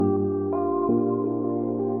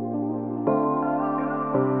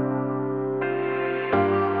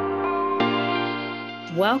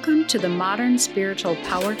Welcome to the Modern Spiritual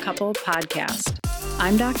Power Couple podcast.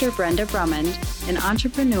 I'm Dr. Brenda Drummond, an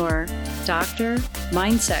entrepreneur, doctor,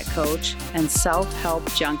 mindset coach, and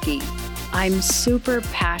self-help junkie. I'm super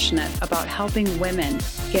passionate about helping women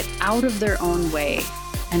get out of their own way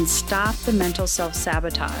and stop the mental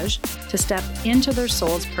self-sabotage to step into their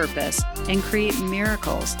soul's purpose and create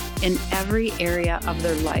miracles in every area of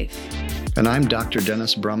their life. And I'm Dr.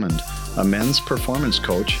 Dennis Drummond, a men's performance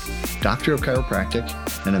coach, doctor of chiropractic,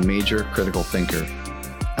 and a major critical thinker.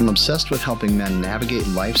 I'm obsessed with helping men navigate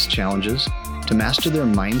life's challenges, to master their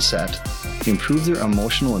mindset, improve their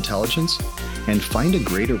emotional intelligence, and find a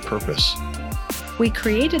greater purpose. We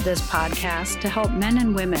created this podcast to help men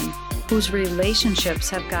and women whose relationships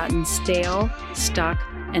have gotten stale, stuck,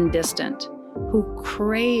 and distant, who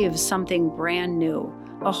crave something brand new,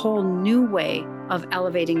 a whole new way of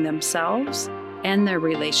elevating themselves and their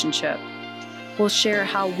relationship. We'll share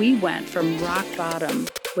how we went from rock bottom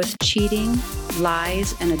with cheating,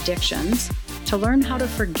 lies, and addictions to learn how to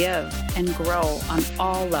forgive and grow on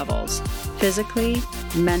all levels, physically,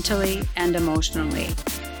 mentally, and emotionally,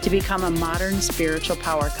 to become a modern spiritual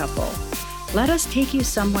power couple. Let us take you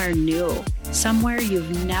somewhere new, somewhere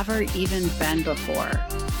you've never even been before.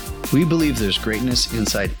 We believe there's greatness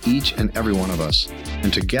inside each and every one of us,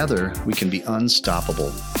 and together we can be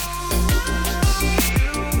unstoppable.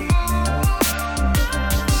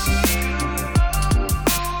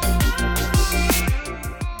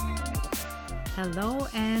 Hello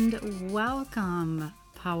and welcome,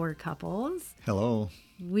 power couples. Hello.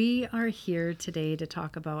 We are here today to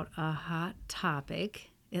talk about a hot topic.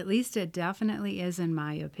 At least it definitely is, in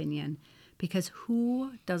my opinion, because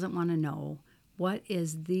who doesn't want to know what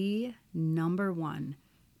is the number one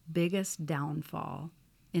biggest downfall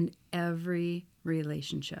in every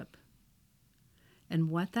relationship? And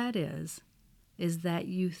what that is that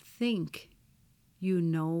you think you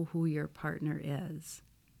know who your partner is,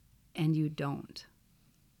 and you don't.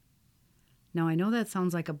 Now, I know that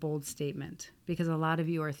sounds like a bold statement because a lot of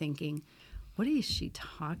you are thinking, what is she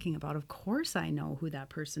talking about? Of course I know who that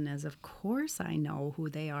person is. Of course I know who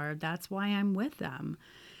they are. That's why I'm with them.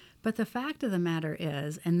 But the fact of the matter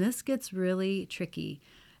is, and this gets really tricky,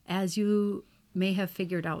 as you may have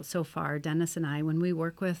figured out so far, Dennis and I, when we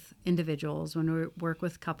work with individuals, when we work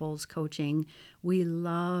with couples coaching, we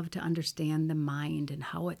love to understand the mind and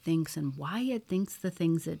how it thinks and why it thinks the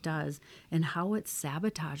things it does and how it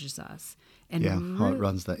sabotages us. And how it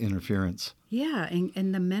runs that interference. Yeah,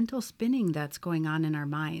 and the mental spinning that's going on in our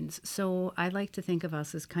minds. So I like to think of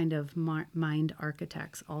us as kind of mind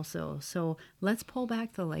architects also. So let's pull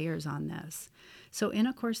back the layers on this. So in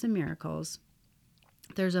A Course in Miracles,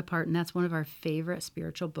 there's a part, and that's one of our favorite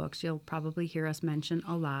spiritual books. You'll probably hear us mention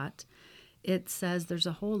a lot. It says there's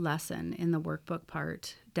a whole lesson in the workbook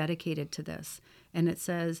part dedicated to this. And it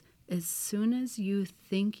says, as soon as you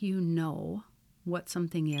think you know what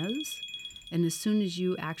something is, and as soon as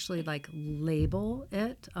you actually label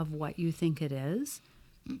it of what you think it is,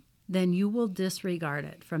 then you will disregard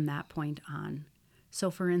it from that point on.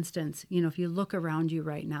 So for instance, if you look around you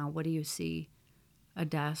right now, what do you see? A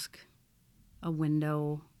desk, a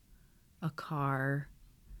window, a car.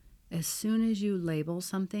 As soon as you label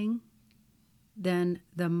something, then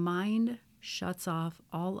the mind shuts off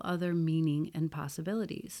all other meaning and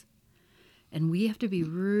possibilities. And we have to be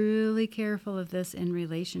really careful of this in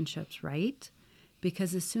relationships, right?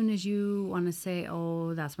 Because as soon as you want to say,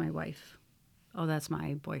 oh, that's my wife. Oh, that's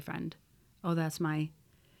my boyfriend. Oh,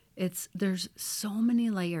 there's so many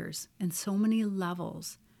layers and so many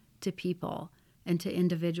levels to people and to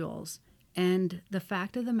individuals. And the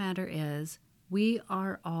fact of the matter is, we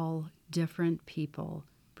are all different people,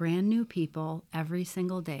 brand new people every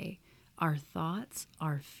single day. Our thoughts,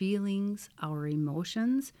 our feelings, our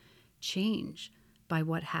emotions change by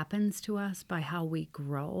what happens to us, by how we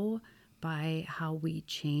grow, by how we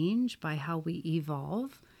change, by how we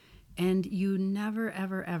evolve. And you never,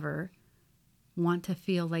 ever, ever want to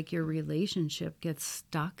feel like your relationship gets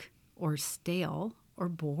stuck or stale or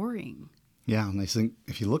boring. Yeah, and I think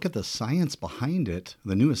if you look at the science behind it,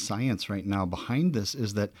 the newest science right now behind this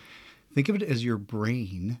is that, think of it as your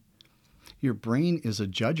brain. Your brain is a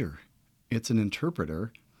judger. It's an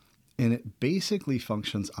interpreter, and it basically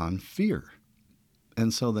functions on fear.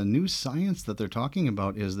 And so the new science that they're talking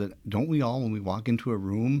about is that, don't we all, when we walk into a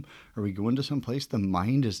room or we go into some place,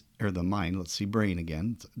 let's see, brain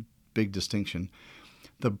again, it's a big distinction.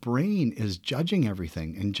 The brain is judging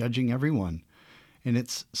everything and judging everyone. And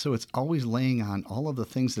it's always laying on all of the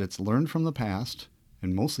things that it's learned from the past,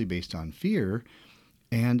 and mostly based on fear.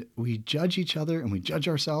 And we judge each other and we judge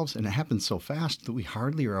ourselves, and it happens so fast that we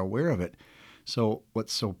hardly are aware of it. So,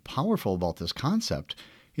 what's so powerful about this concept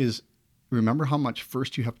is remember how much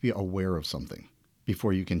first you have to be aware of something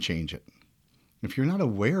before you can change it. If you're not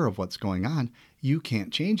aware of what's going on, you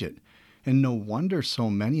can't change it. And no wonder so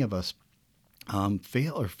many of us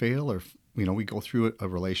fail, or we go through a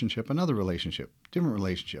relationship, another relationship, different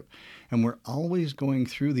relationship, and we're always going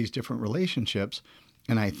through these different relationships.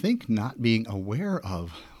 And I think not being aware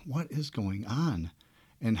of what is going on.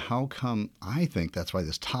 And how come I think that's why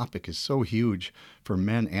this topic is so huge for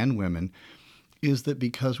men and women is that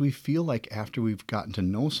because we feel like after we've gotten to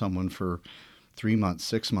know someone for 3 months,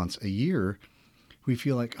 6 months, a year, we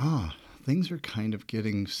feel like, things are kind of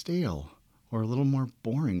getting stale or a little more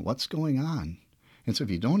boring. What's going on? And so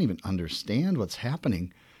if you don't even understand what's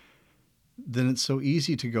happening, then it's so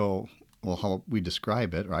easy to go, well, how we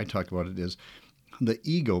describe it, or I talk about it, is the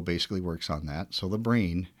ego basically works on that. So the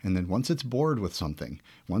brain, and then once it's bored with something,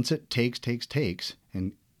 once it takes,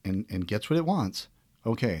 and gets what it wants,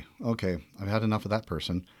 okay, I've had enough of that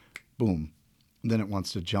person, boom. Then it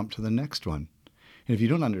wants to jump to the next one. And if you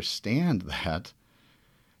don't understand that,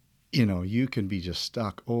 you can be just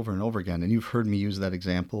stuck over and over again. And you've heard me use that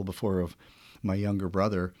example before of my younger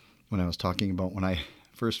brother when I was talking about when I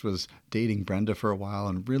first was dating Brenda for a while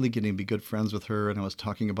and really getting to be good friends with her. And I was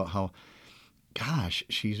talking about how, gosh,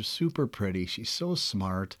 she's super pretty. She's so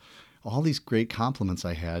smart. All these great compliments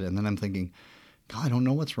I had. And then I'm thinking, God, I don't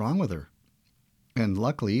know what's wrong with her. And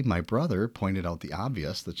luckily, my brother pointed out the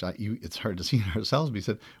obvious, that it's hard to see in ourselves. But he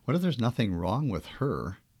said, what if there's nothing wrong with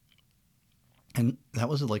her? And that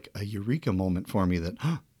was like a eureka moment for me that,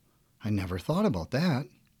 I never thought about that.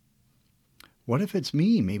 What if it's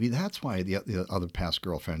me? Maybe that's why the other past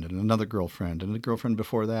girlfriend and another girlfriend and a girlfriend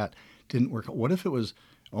before that didn't work out. What if it was,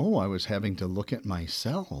 I was having to look at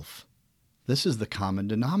myself? This is the common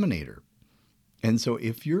denominator. And so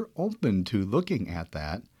if you're open to looking at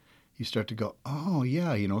that, you start to go, oh,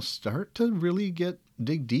 yeah, start to really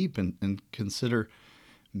dig deep and consider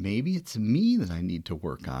maybe it's me that I need to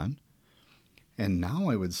work on. And now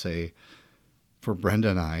I would say for Brenda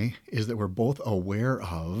and I is that we're both aware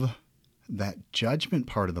of that judgment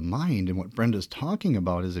part of the mind. And what Brenda's talking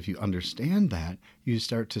about is if you understand that, you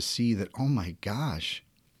start to see that, oh my gosh,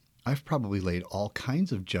 I've probably laid all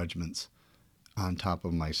kinds of judgments on top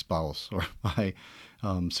of my spouse or my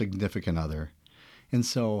significant other. And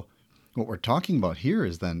so what we're talking about here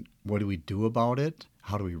is then what do we do about it?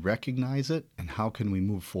 How do we recognize it? And how can we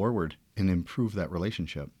move forward and improve that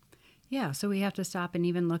relationship? Yeah, so we have to stop and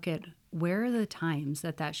even look at where are the times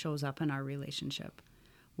that shows up in our relationship.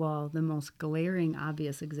 Well, the most glaring,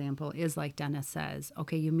 obvious example is like Dennis says,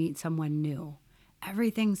 okay, you meet someone new.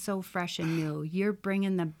 Everything's so fresh and new. You're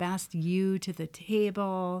bringing the best you to the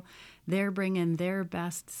table. They're bringing their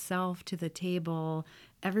best self to the table.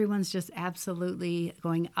 Everyone's just absolutely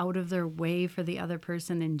going out of their way for the other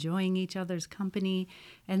person, enjoying each other's company.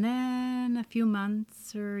 And then a few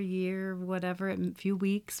months or a year, whatever, a few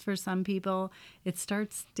weeks for some people, it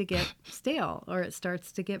starts to get stale or it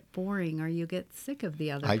starts to get boring or you get sick of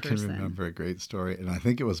the other I person. can remember a great story, and I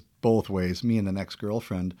think it was both ways. Me and an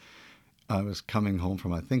ex-girlfriend, I was coming home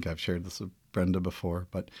from, I think I've shared this with Brenda before,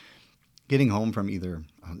 but getting home from either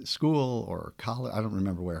school or college, I don't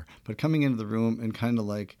remember where, but coming into the room and kind of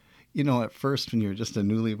like, at first when you're just a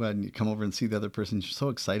newlywed and you come over and see the other person, you're so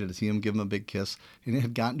excited to see him, give him a big kiss. And it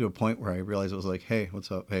had gotten to a point where I realized it was like, hey, what's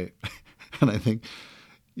up? Hey. And I think,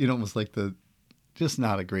 it was like just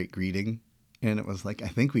not a great greeting. And it was like, I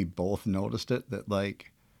think we both noticed it, that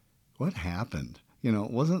like, what happened? It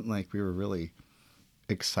wasn't like we were really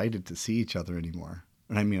excited to see each other anymore.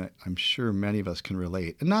 And I mean, I'm sure many of us can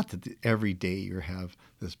relate. And not that every day you have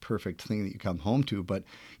this perfect thing that you come home to, but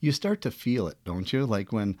you start to feel it, don't you? Like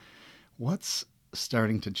what's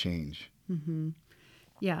starting to change? Mm-hmm.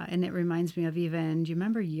 Yeah, and it reminds me of even, do you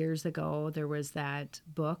remember years ago there was that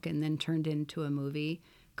book and then turned into a movie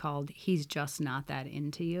called He's Just Not That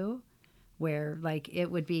Into You? Where like it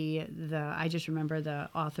would be I just remember the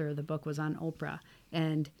author of the book was on Oprah,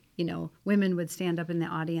 and women would stand up in the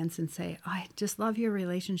audience and say, oh, I just love your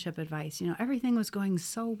relationship advice. Everything was going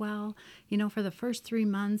so well, for the first 3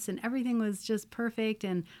 months and everything was just perfect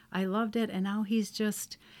and I loved it. And now he's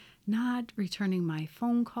just not returning my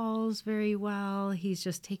phone calls very well. He's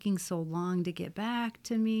just taking so long to get back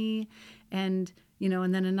to me. And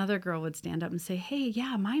and then another girl would stand up and say, hey,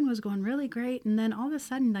 yeah, mine was going really great. And then all of a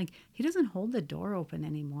sudden, like, he doesn't hold the door open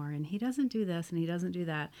anymore. And he doesn't do this and he doesn't do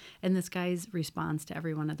that. And this guy's response to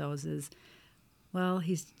every one of those is, well,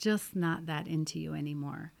 he's just not that into you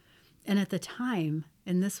anymore. And at the time,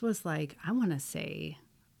 and this was like, I want to say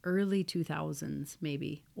early 2000s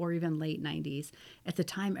maybe, or even late 90s. At the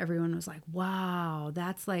time, everyone was like, wow,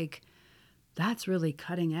 that's like that's really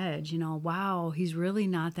cutting edge. Wow, he's really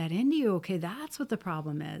not that into you. Okay, that's what the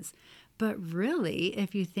problem is. But really,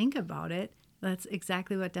 if you think about it, that's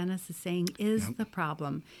exactly what Dennis is saying is Yep. the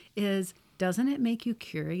problem. Is doesn't it make you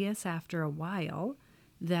curious after a while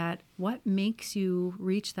that what makes you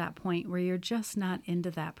reach that point where you're just not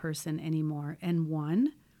into that person anymore? And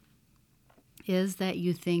one is that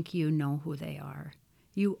you think you know who they are.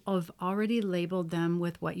 You have already labeled them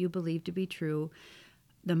with what you believe to be true.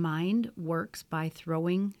 The mind works by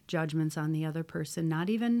throwing judgments on the other person, not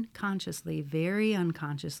even consciously, very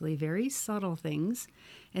unconsciously, very subtle things.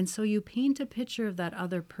 And so you paint a picture of that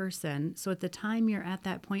other person. So at the time you're at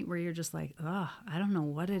that point where you're just like, oh, I don't know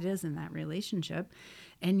what it is in that relationship.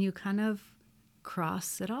 And you kind of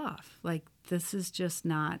cross it off. Like, this is just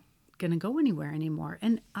not going to go anywhere anymore.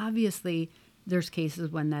 And obviously, there's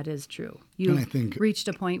cases when that is true. And I You've think, reached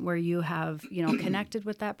a point where you have, connected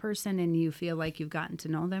with that person and you feel like you've gotten to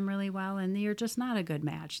know them really well and you're just not a good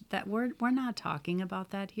match. That we're not talking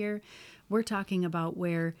about that here. We're talking about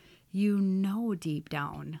where deep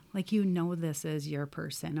down, like this is your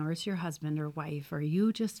person or it's your husband or wife, or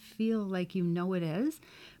you just feel like it is.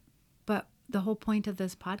 But the whole point of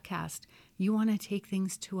this podcast, you want to take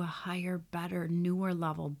things to a higher, better, newer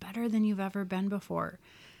level, better than you've ever been before.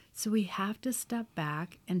 So we have to step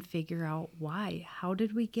back and figure out why. How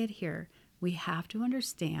did we get here? We have to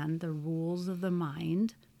understand the rules of the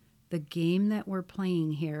mind, the game that we're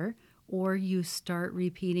playing here, or you start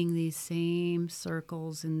repeating these same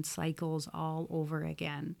circles and cycles all over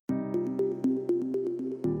again.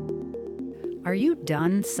 Are you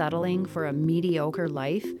done settling for a mediocre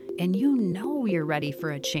life and you're ready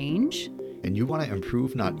for a change? and you want to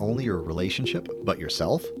improve not only your relationship, but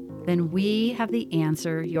yourself? Then we have the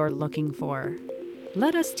answer you're looking for.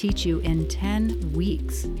 Let us teach you in 10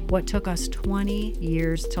 weeks what took us 20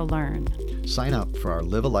 years to learn. Sign up for our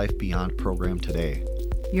Live a Life Beyond program today.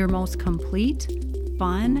 Your most complete,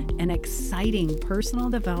 fun, and exciting personal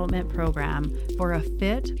development program for a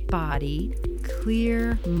fit body,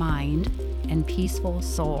 clear mind, and peaceful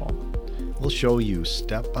soul. We'll show you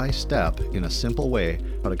step by step in a simple way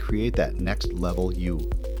how to create that next level you.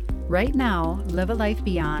 Right now, Live a Life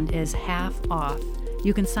Beyond is half off.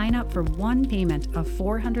 You can sign up for one payment of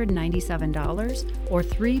 $497 or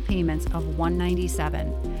 3 payments of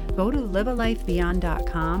 $197. Go to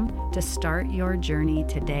livealifebeyond.com to start your journey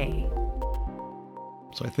today.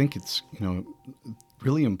 So I think it's,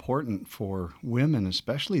 really important for women,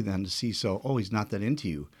 especially then, to see, he's not that into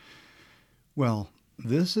you. Well,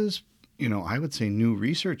 this is, I would say new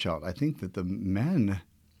research out. I think that the men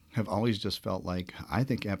have always just felt like, I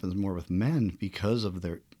think it happens more with men because of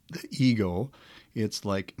the ego. It's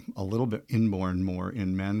like a little bit inborn more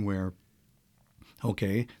in men where,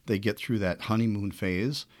 okay, they get through that honeymoon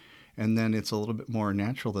phase, and then it's a little bit more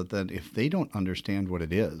natural that then if they don't understand what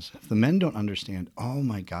it is, if the men don't understand, oh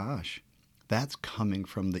my gosh, that's coming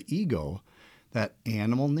from the ego, that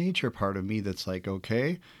animal nature part of me that's like,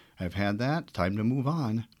 okay, I've had that, time to move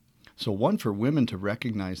on. So one, for women to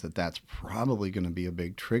recognize that that's probably going to be a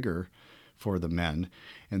big trigger for the men.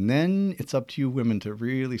 And then it's up to you women to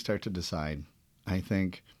really start to decide, I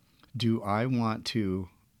think, do I want to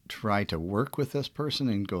try to work with this person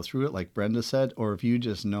and go through it like Brenda said, or if you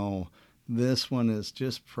just know this one is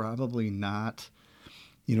just probably not,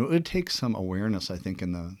 it would take some awareness, I think,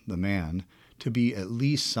 in the man to be at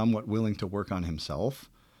least somewhat willing to work on himself.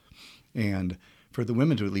 And for the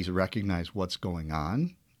women to at least recognize what's going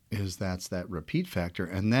on, that's that repeat factor.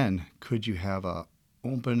 And then could you have a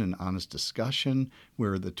open and honest discussion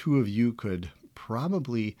where the two of you could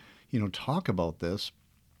probably, talk about this,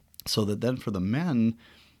 so that then for the men,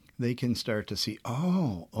 they can start to see,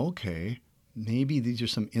 oh, okay, maybe these are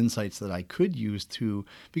some insights that I could use to,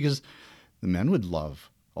 because the men would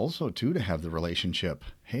love also too to have the relationship,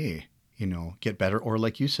 hey, get better. Or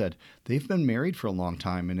like you said, they've been married for a long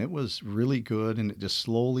time and it was really good and it just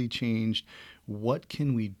slowly changed. What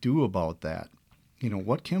can we do about that?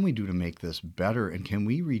 What can we do to make this better? And can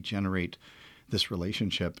we regenerate this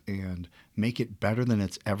relationship and make it better than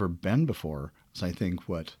it's ever been before? So I think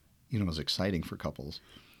what, is exciting for couples.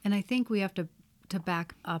 And I think we have to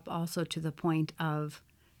back up also to the point of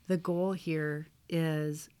the goal here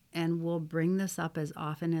is, and we'll bring this up as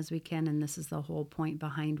often as we can, and this is the whole point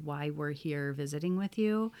behind why we're here visiting with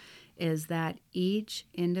you, is that each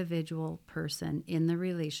individual person in the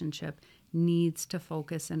relationship needs to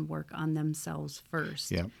focus and work on themselves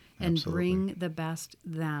first. Yeah, and absolutely. bring the best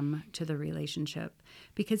them to the relationship.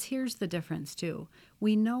 Because here's the difference too.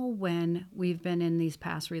 We know when we've been in these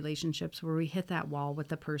past relationships where we hit that wall with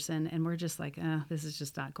the person and we're just like, this is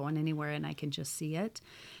just not going anywhere and I can just see it.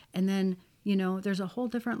 And then There's a whole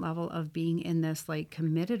different level of being in this like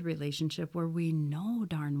committed relationship where we know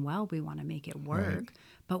darn well we want to make it work, Right.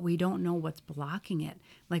 but we don't know what's blocking it.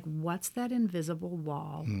 Like, what's that invisible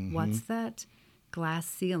wall? Mm-hmm. What's that glass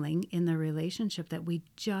ceiling in the relationship that we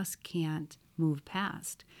just can't move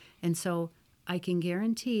past? And so I can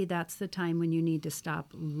guarantee that's the time when you need to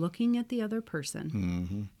stop looking at the other person,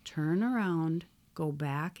 Mm-hmm. turn around, go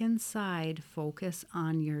back inside, focus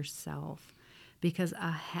on yourself. Because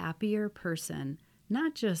a happier person,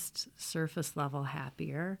 not just surface level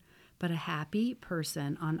happier, but a happy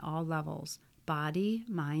person on all levels, body,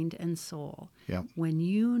 mind, and soul. Yep. When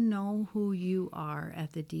you know who you are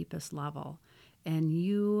at the deepest level and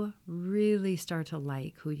you really start to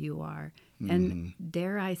like who you are, and Mm-hmm.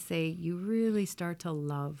 dare I say, you really start to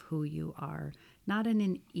love who you are, not in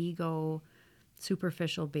an ego,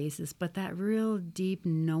 superficial basis, but that real deep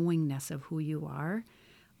knowingness of who you are,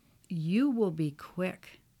 you will be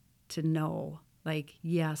quick to know, like,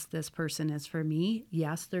 yes, this person is for me.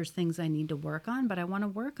 Yes, there's things I need to work on, but I want to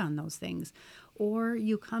work on those things. Or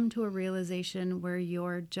you come to a realization where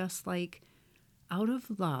you're just like, out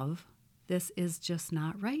of love, this is just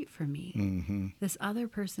not right for me. Mm-hmm. This other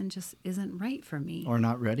person just isn't right for me. Or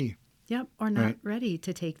not ready. Yep, or not Right. ready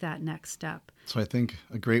to take that next step. So I think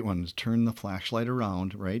a great one is turn the flashlight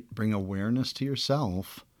around, right? Bring awareness to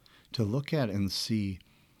yourself to look at and see,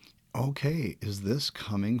 okay, is this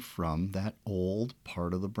coming from that old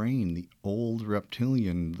part of the brain, the old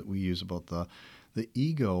reptilian that we use about the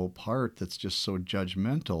ego part that's just so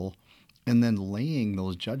judgmental, and then laying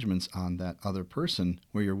those judgments on that other person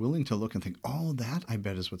where you're willing to look and think, oh, that I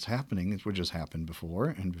bet is what's happening. It's what just happened before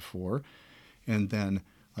and before. And then,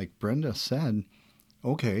 like Brenda said,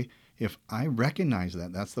 okay, if I recognize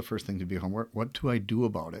that, that's the first thing to be homework. What do I do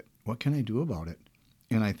about it? What can I do about it?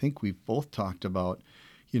 And I think we've both talked about,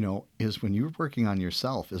 is when you're working on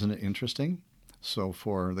yourself, isn't it interesting? So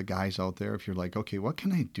for the guys out there, if you're like, okay, what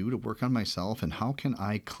can I do to work on myself and how can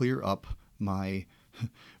I clear up my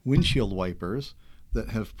windshield wipers that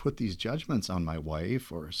have put these judgments on my wife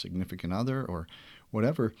or a significant other or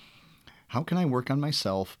whatever? How can I work on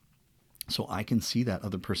myself so I can see that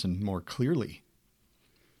other person more clearly?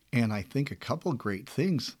 And I think a couple great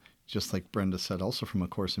things, just like Brenda said also from A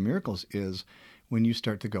Course in Miracles, is when you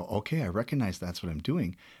start to go, okay, I recognize that's what I'm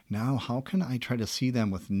doing. Now, how can I try to see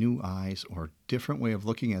them with new eyes or different way of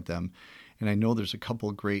looking at them? And I know there's a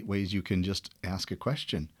couple great ways you can just ask a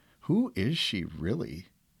question. Who is she really?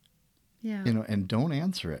 Yeah. And don't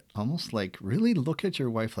answer it. Almost like really look at your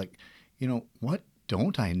wife like, what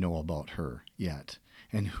don't I know about her yet?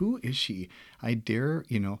 And who is she? I dare,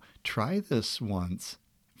 try this once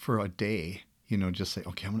for a day, just say,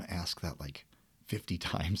 okay, I'm going to ask that like 50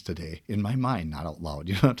 times today in my mind, not out loud.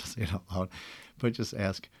 You don't have to say it out loud, but just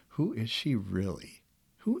ask, who is she really?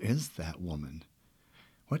 Who is that woman?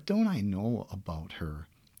 What don't I know about her?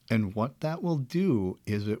 And what that will do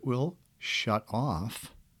is it will shut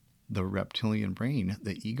off the reptilian brain,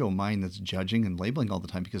 the ego mind that's judging and labeling all the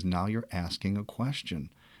time, because now you're asking a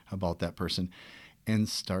question about that person and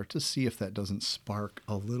start to see if that doesn't spark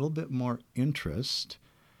a little bit more interest.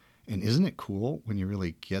 And isn't it cool when you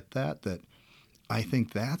really get that I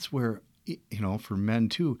think that's where, for men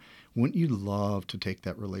too, wouldn't you love to take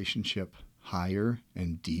that relationship higher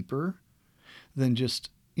and deeper than just,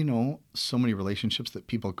 so many relationships that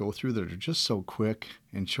people go through that are just so quick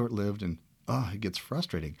and short-lived and, it gets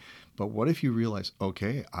frustrating. But what if you realize,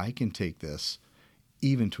 okay, I can take this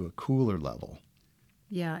even to a cooler level?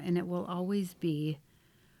 Yeah, and it will always be,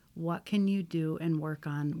 what can you do and work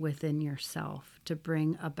on within yourself to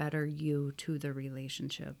bring a better you to the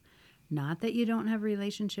relationship? Not that you don't have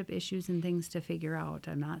relationship issues and things to figure out.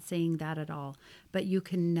 I'm not saying that at all. But you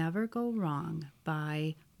can never go wrong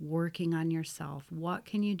by working on yourself. What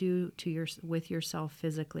can you do with yourself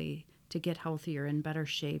physically to get healthier, in better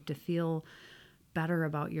shape, to feel better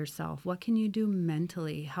about yourself? What can you do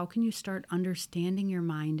mentally? How can you start understanding your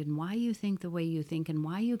mind and why you think the way you think and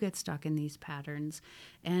why you get stuck in these patterns?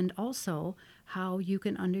 And also how you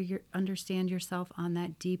can understand yourself on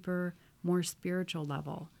that deeper, more spiritual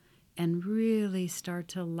level and really start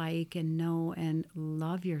to like and know and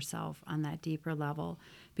love yourself on that deeper level.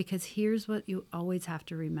 Because here's what you always have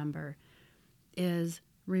to remember is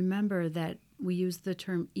remember that we use the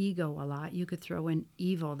term ego a lot. You could throw in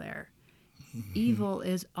evil there. Evil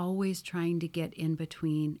is always trying to get in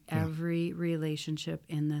between every relationship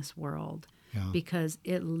in this world because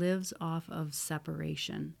it lives off of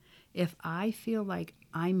separation. If I feel like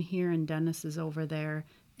I'm here and Dennis is over there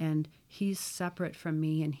and he's separate from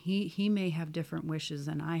me, and he may have different wishes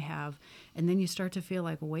than I have. And then you start to feel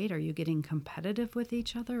like, wait, are you getting competitive with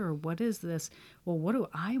each other, or what is this? Well, what do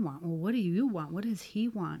I want? Well, what do you want? What does he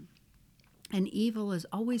want? And evil is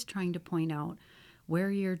always trying to point out where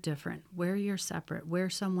you're different, where you're separate, where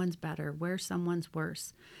someone's better, where someone's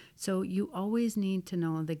worse. So you always need to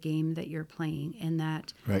know the game that you're playing, and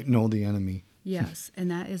that, Right, know the enemy. yes, and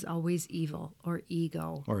that is always evil or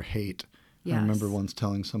ego. Or hate. Yes. I remember once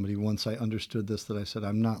telling somebody, once I understood this, that I said,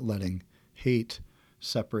 I'm not letting hate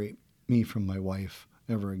separate me from my wife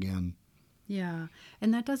ever again. Yeah.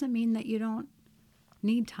 And that doesn't mean that you don't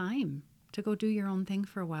need time to go do your own thing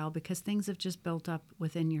for a while, because things have just built up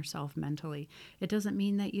within yourself mentally. It doesn't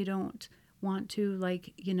mean that you don't want to,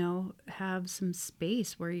 like, have some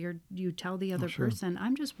space where you tell the other sure. person,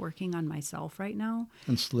 I'm just working on myself right now.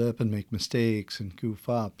 And slip and make mistakes and goof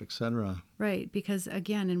up, etc. Right. Because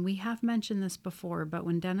again, and we have mentioned this before, but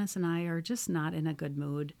when Dennis and I are just not in a good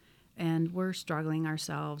mood and we're struggling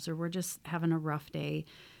ourselves, or we're just having a rough day,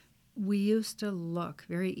 we used to look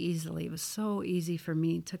very easily. It was so easy for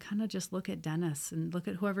me to kind of just look at Dennis and look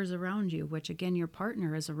at whoever's around you, which again, your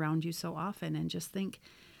partner is around you so often, and just think,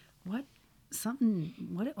 what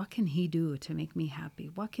can he do to make me happy?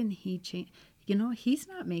 What can he change? He's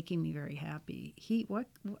not making me very happy.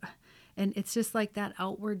 And it's just like that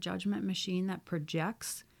outward judgment machine that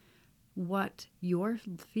projects what you're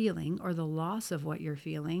feeling, or the loss of what you're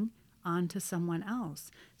feeling, onto someone else.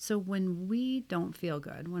 So when we don't feel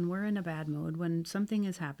good, when we're in a bad mood, when something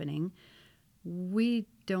is happening, we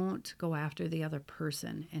don't go after the other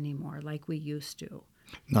person anymore like we used to.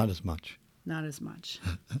 Not as much. Not as much.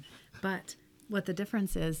 But what the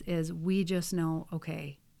difference is we just know,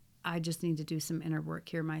 okay, I just need to do some inner work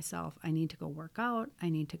here myself. I need to go work out. I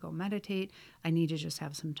need to go meditate. I need to just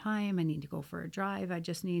have some time. I need to go for a drive. I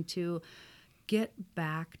just need to get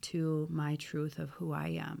back to my truth of who I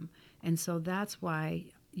am. And so that's why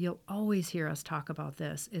you'll always hear us talk about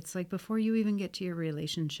this. It's like, before you even get to your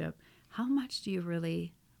relationship, how much do you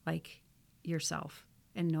really like yourself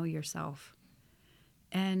and know yourself?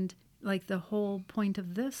 And like the whole point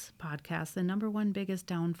of this podcast, the number one biggest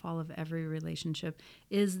downfall of every relationship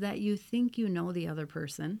is that you think you know the other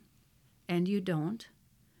person and you don't.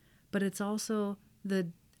 But it's also the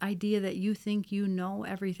idea that you think you know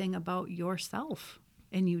everything about yourself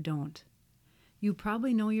and you don't. You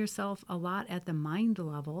probably know yourself a lot at the mind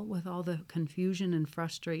level, with all the confusion and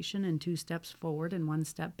frustration and 2 steps forward and 1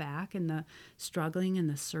 step back, and the struggling and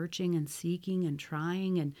the searching and seeking and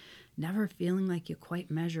trying and never feeling like you quite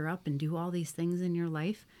measure up and do all these things in your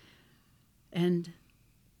life. And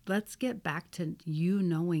let's get back to you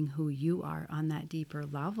knowing who you are on that deeper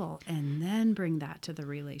level, and then bring that to the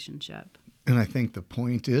relationship. And I think the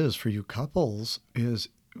point is, for you couples, is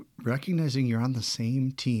recognizing you're on the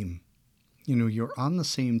same team. You're on the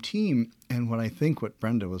same team. And what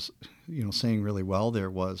Brenda was, saying really well there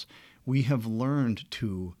was, we have learned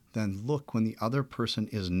to then look when the other person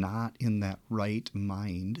is not in that right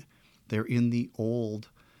mind. They're in the old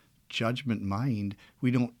judgment mind. We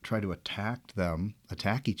don't try to attack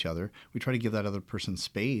each other. We try to give that other person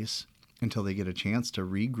space until they get a chance to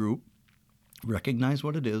regroup, recognize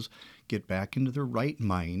what it is, get back into their right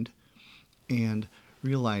mind, and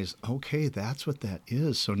realize, okay, that's what that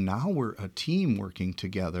is. So now we're a team working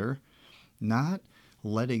together, not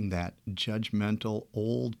letting that judgmental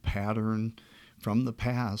old pattern from the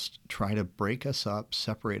past try to break us up,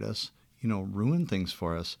 separate us, ruin things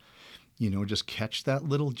for us. Just catch that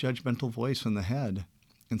little judgmental voice in the head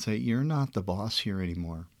and say, you're not the boss here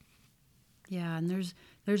anymore. Yeah, and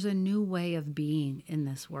there's a new way of being in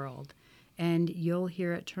this world. And you'll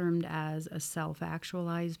hear it termed as a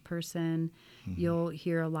self-actualized person. Mm-hmm. You'll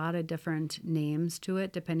hear a lot of different names to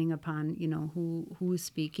it, depending upon, who's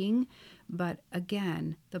speaking. But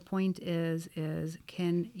again, the point is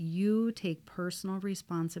can you take personal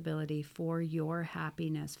responsibility for your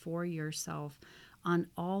happiness, for yourself, on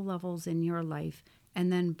all levels in your life,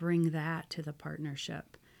 and then bring that to the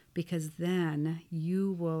partnership? Because then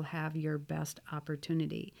you will have your best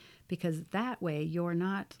opportunity. Because that way you're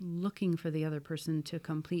not looking for the other person to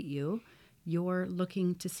complete you. You're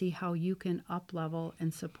looking to see how you can up-level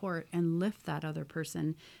and support and lift that other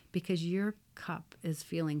person, because your cup is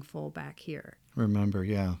feeling full back here. Remember,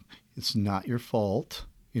 it's not your fault.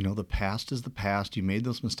 The past is the past. You made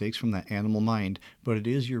those mistakes from that animal mind, but it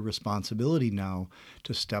is your responsibility now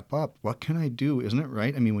to step up. What can I do? Isn't it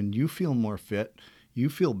right? I mean, when you feel more fit, you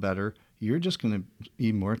feel better, you're just going to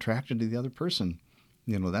be more attracted to the other person.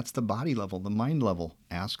 That's the body level, the mind level.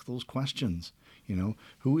 Ask those questions.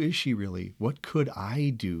 Who is she really? What could I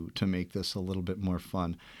do to make this a little bit more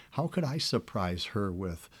fun? How could I surprise her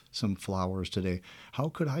with some flowers today? How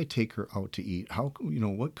could I take her out to eat?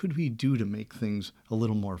 What could we do to make things a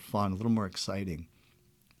little more fun, a little more exciting?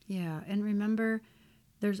 Yeah. And remember,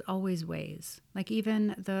 there's always ways. Like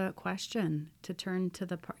even the question to turn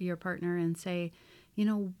to your partner and say,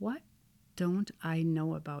 what don't I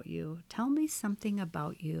know about you? Tell me something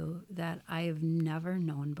about you that I've never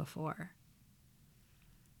known before.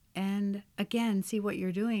 And again, see what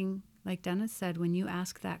you're doing. Like Dennis said, when you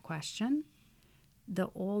ask that question, the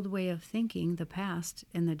old way of thinking, the past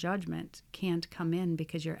and the judgment can't come in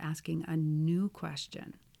because you're asking a new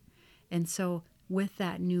question. And so with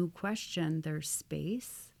that new question, there's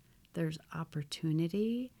space, there's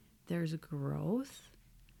opportunity, there's growth,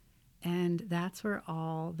 and that's where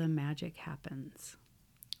all the magic happens.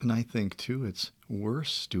 And I think too, we're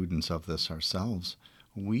students of this ourselves.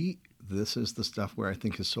 This is the stuff where I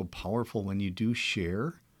think is so powerful when you do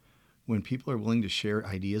share, when people are willing to share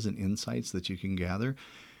ideas and insights that you can gather.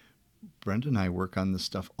 Brenda and I work on this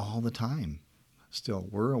stuff all the time. Still,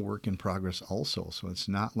 we're a work in progress also. So it's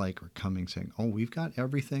not like we're coming saying, oh, we've got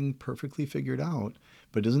everything perfectly figured out.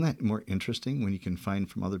 But isn't that more interesting when you can find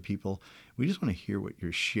from other people? We just want to hear what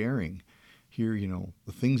you're sharing, hear,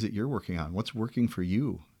 the things that you're working on, what's working for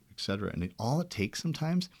you, etc. And all it takes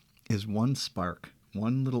sometimes is one spark,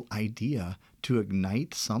 one little idea to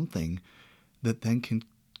ignite something that then can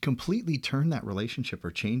completely turn that relationship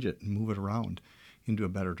or change it and move it around into a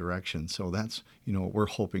better direction. So that's, what we're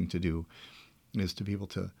hoping to do, is to be able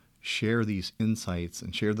to share these insights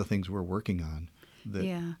and share the things we're working on.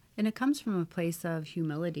 Yeah. And it comes from a place of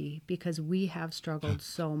humility because we have struggled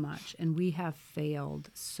so much and we have failed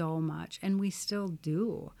so much and we still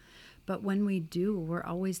do. But when we do, we're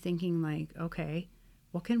always thinking like, okay,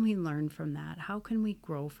 what can we learn from that? How can we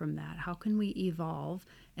grow from that? How can we evolve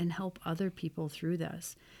and help other people through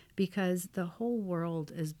this? Because the whole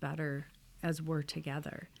world is better as we're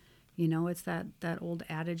together. It's that old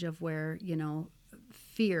adage of where,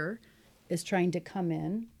 fear is trying to come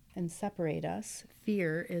in and separate us.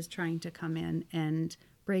 Fear is trying to come in and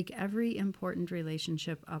break every important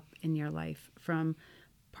relationship up in your life, from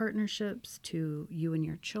partnerships to you and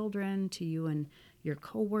your children, to you and your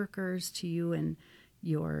coworkers, to you and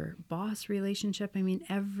your boss relationship. I mean,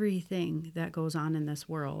 everything that goes on in this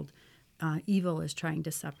world, evil is trying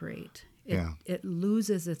to separate. It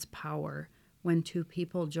loses its power when two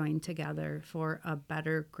people join together for a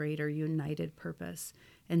better, greater, united purpose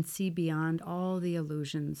and see beyond all the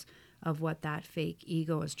illusions of what that fake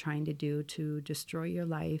ego is trying to do to destroy your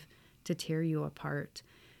life, to tear you apart.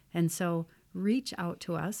 And so reach out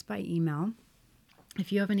to us by email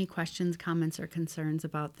if you have any questions, comments, or concerns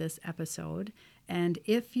about this episode. And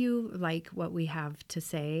if you like what we have to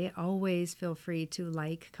say, always feel free to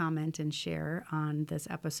like, comment, and share on this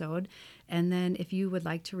episode. And then if you would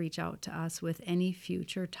like to reach out to us with any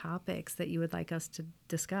future topics that you would like us to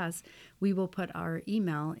discuss, we will put our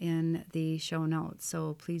email in the show notes.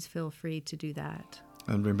 So please feel free to do that.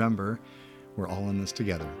 And remember, we're all in this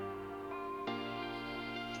together.